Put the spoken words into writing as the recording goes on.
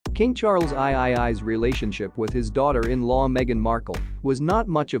King Charles III's relationship with his daughter-in-law Meghan Markle was not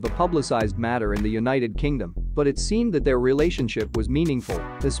much of a publicized matter in the United Kingdom, but it seemed that their relationship was meaningful,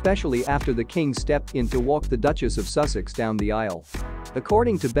 especially after the king stepped in to walk the Duchess of Sussex down the aisle.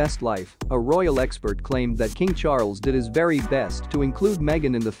 According to Best Life, a royal expert claimed that King Charles did his very best to include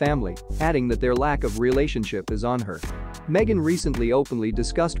Meghan in the family, adding that their lack of relationship is on her. Meghan recently openly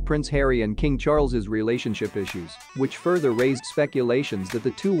discussed Prince Harry and King Charles's relationship issues, which further raised speculations that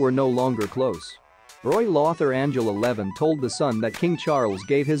the two were no longer close. Royal author Angela Levin told The Sun that King Charles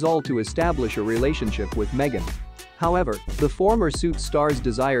gave his all to establish a relationship with Meghan. However, the former Suits star's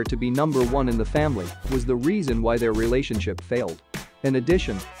desire to be number one in the family was the reason why their relationship failed. In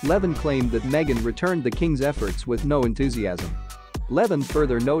addition, Levin claimed that Meghan returned the king's efforts with no enthusiasm. Levin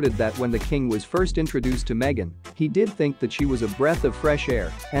further noted that when the king was first introduced to Meghan, he did think that she was a breath of fresh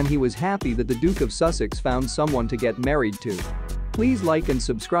air, and he was happy that the Duke of Sussex found someone to get married to. Please like and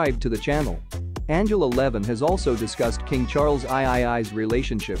subscribe to the channel. Angela Levin has also discussed King Charles III's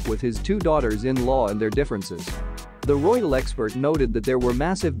relationship with his two daughters-in-law and their differences. The royal expert noted that there were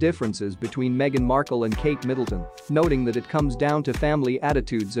massive differences between Meghan Markle and Kate Middleton, noting that it comes down to family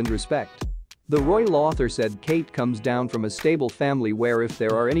attitudes and respect. The royal author said Kate comes down from a stable family where if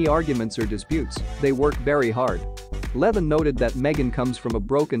there are any arguments or disputes, they work very hard. Levin noted that Meghan comes from a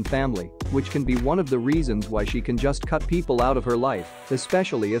broken family, which can be one of the reasons why she can just cut people out of her life,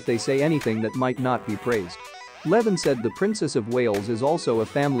 especially if they say anything that might not be praised. Levin said the Princess of Wales is also a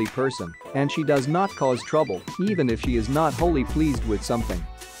family person, and she does not cause trouble, even if she is not wholly pleased with something.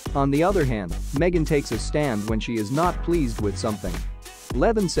 On the other hand, Meghan takes a stand when she is not pleased with something.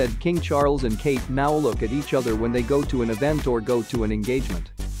 Levin said King Charles and Kate now look at each other when they go to an event or go to an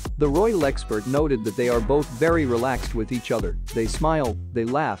engagement. The royal expert noted that they are both very relaxed with each other, they smile, they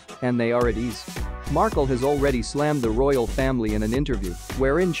laugh, and they are at ease. Markle has already slammed the royal family in an interview,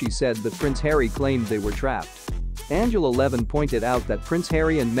 wherein she said that Prince Harry claimed they were trapped. Angela Levin pointed out that Prince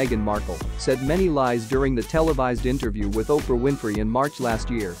Harry and Meghan Markle said many lies during the televised interview with Oprah Winfrey in March last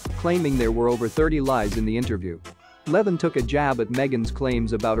year, claiming there were over 30 lies in the interview. Levin took a jab at Meghan's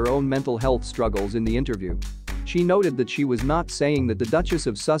claims about her own mental health struggles in the interview. She noted that she was not saying that the Duchess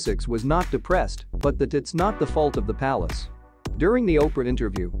of Sussex was not depressed, but that it's not the fault of the palace. During the Oprah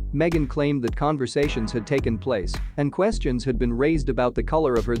interview, Meghan claimed that conversations had taken place and questions had been raised about the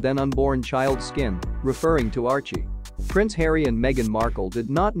color of her then-unborn child's skin, referring to Archie. Prince Harry and Meghan Markle did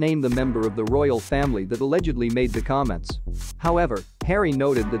not name the member of the royal family that allegedly made the comments. However, Harry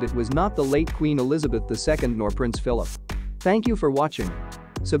noted that it was not the late Queen Elizabeth II nor Prince Philip. Thank you for watching.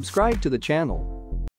 Subscribe to the channel.